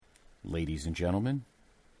Ladies and gentlemen,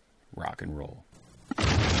 rock and roll.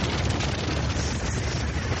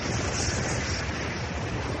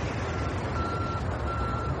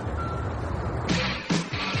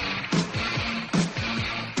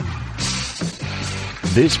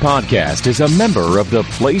 This podcast is a member of the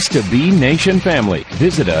Place to Be Nation family.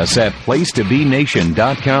 Visit us at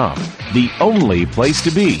placetobenation.com, the only place to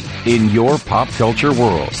be in your pop culture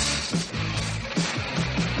world.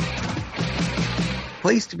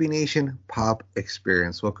 Place to Be Nation Pop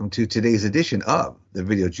Experience. Welcome to today's edition of the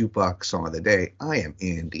Video Jukebox Song of the Day. I am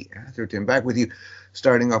Andy Atherton, back with you,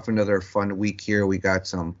 starting off another fun week here. We got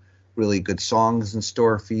some really good songs in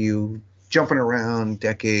store for you, jumping around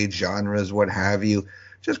decades, genres, what have you,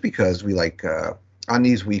 just because we like, on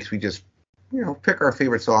these weeks, we just, pick our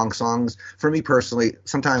favorite songs. For me personally,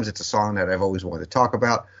 sometimes it's a song that I've always wanted to talk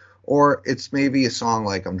about, or it's maybe a song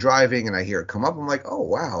like I'm driving and I hear it come up. I'm like, oh,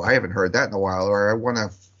 wow, I haven't heard that in a while, or I want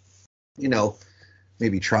to,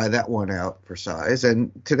 maybe try that one out for size.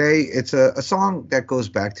 And today it's a song that goes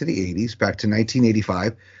back to the 80s, back to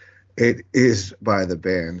 1985. It is by the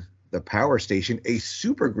band The Power Station, a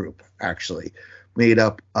supergroup, actually, made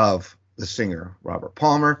up of the singer Robert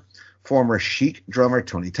Palmer, former Chic drummer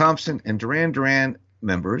Tony Thompson, and Duran Duran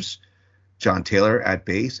members John Taylor at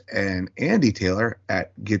bass and Andy Taylor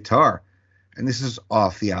at guitar. And this is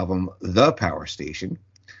off the album The Power Station.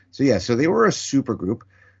 So they were a supergroup.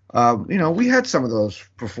 We had some of those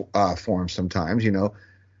forms sometimes,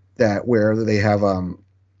 that where they have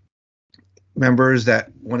members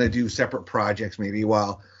that want to do separate projects maybe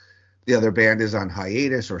while the other band is on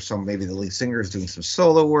hiatus, or maybe the lead singer is doing some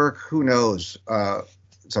solo work. Who knows?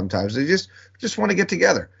 Sometimes they just want to get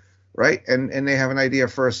together, right? And they have an idea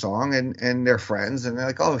for a song, and they're friends, and they're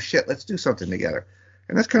like, oh shit, let's do something together.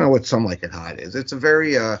 And that's kind of what Some Like It Hot is. It's a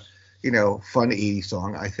very fun 80s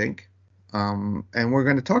song, I think. And we're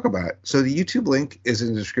going to talk about it. So the YouTube link is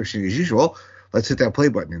in the description as usual. Let's hit that play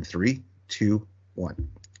button in 3, 2, 1.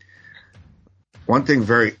 One thing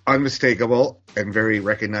very unmistakable and very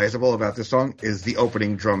recognizable about this song is the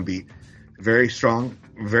opening drum beat. Very strong,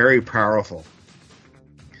 very powerful.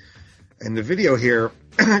 And the video here,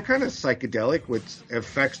 kind of psychedelic with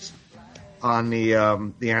effects on the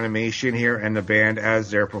animation here and the band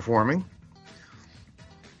as they're performing.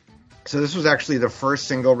 So this was actually the first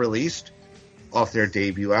single released off their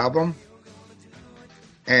debut album.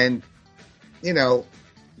 And,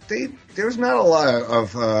 there's not a lot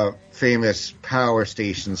of famous Power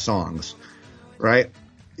Station songs, right?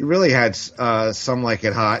 You really had Some Like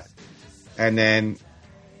It Hot, and then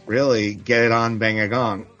really Get It On, Bang a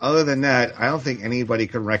Gong. Other than that, I don't think anybody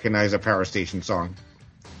could recognize a Power Station song.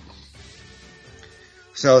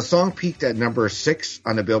 So the song peaked at number 6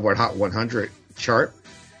 on the Billboard Hot 100 chart,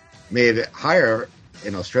 made it higher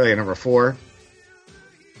in Australia, number 4.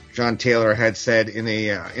 John Taylor had said in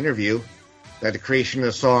a interview that the creation of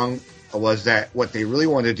the song was that what they really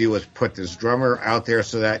wanted to do was put this drummer out there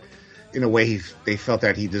so that, in a way, they felt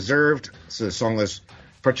that he deserved. So the song was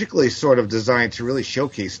particularly sort of designed to really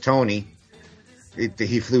showcase Tony.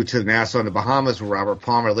 He flew to Nassau in the Bahamas, where Robert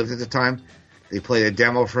Palmer lived at the time. They played a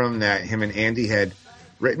demo from that him and Andy had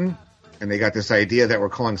written, and they got this idea that we're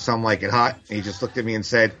calling Some Like It Hot. And he just looked at me and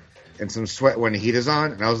said, and some sweat when the heat is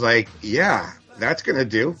on. And I was like, yeah, that's going to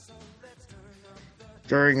do.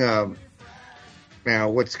 During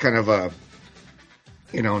now what's kind of a,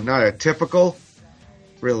 not a typical,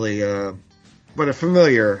 really, but a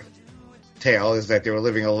familiar tale is that they were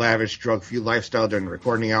living a lavish, drug-fueled lifestyle during the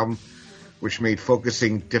recording the album, which made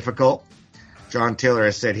focusing difficult. John Taylor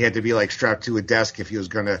has said he had to be strapped to a desk if he was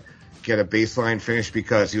going to get a bass line finished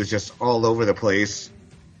because he was just all over the place.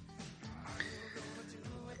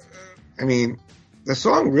 I mean, the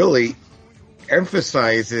song really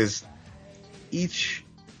emphasizes each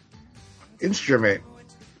instrument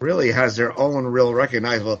really has their own real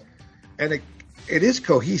recognizable, and it is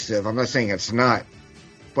cohesive. I'm not saying it's not,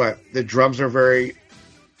 but the drums are very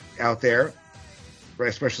out there, right,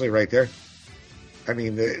 especially right there. I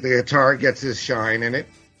mean, the guitar gets his shine in it,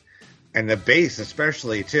 and the bass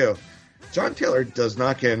especially, too. John Taylor does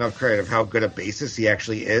not get enough credit of how good a bassist he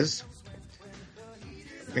actually is.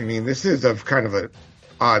 I mean, this is a kind of an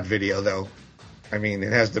odd video, though. I mean,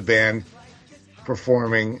 it has the band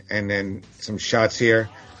performing, and then some shots here.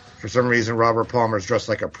 For some reason, Robert Palmer's dressed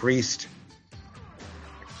like a priest.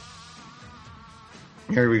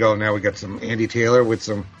 Here we go. Now we got some Andy Taylor with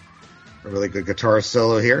a really good guitar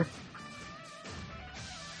solo here.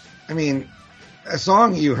 I mean, a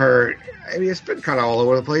song you heard, it's been kind of all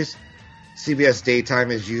over the place. CBS Daytime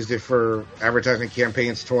has used it for advertising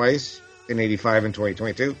campaigns twice, in 85 and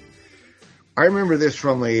 2022. I remember this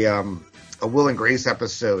from a Will and Grace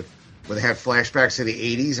episode where they had flashbacks to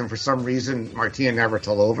the 80s, and for some reason, Martina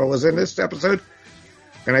Navratilova was in this episode.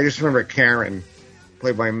 And I just remember Karen,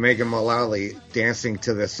 played by Megan Mullally, dancing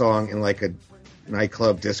to this song in like a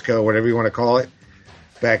nightclub, disco, whatever you want to call it,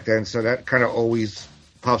 back then. So that kind of always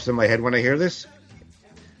pops in my head when I hear this.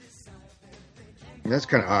 And that's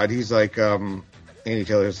kind of odd. He's like, Andy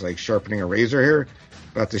Taylor's like sharpening a razor here,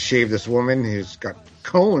 about to shave this woman who's got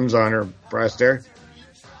cones on her breast there.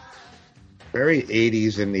 Very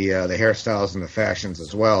 80s in the hairstyles and the fashions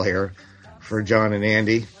as well here for John and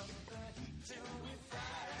Andy.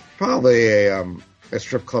 Probably a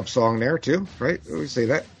strip club song there too, right? We say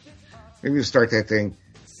that. Maybe we start that thing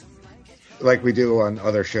like we do on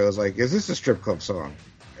other shows. Like, is this a strip club song?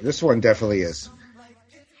 This one definitely is.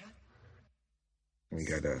 We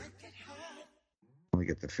get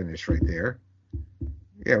the finish right there.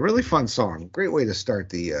 Yeah, really fun song. Great way to start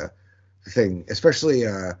the thing, especially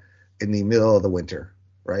in the middle of the winter,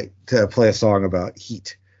 right? To play a song about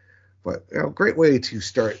heat. But great way to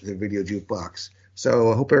start the Video Jukebox.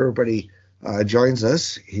 So I hope everybody joins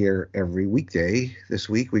us here every weekday. This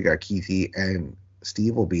week we got Keithy and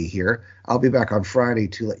Steve will be here. I'll be back on Friday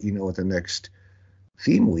to let you know what the next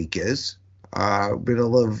theme week is.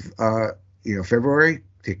 Middle of February.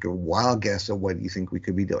 Take a wild guess of what you think we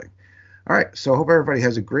could be doing. All right, so I hope everybody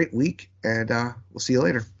has a great week, and we'll see you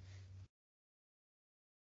later.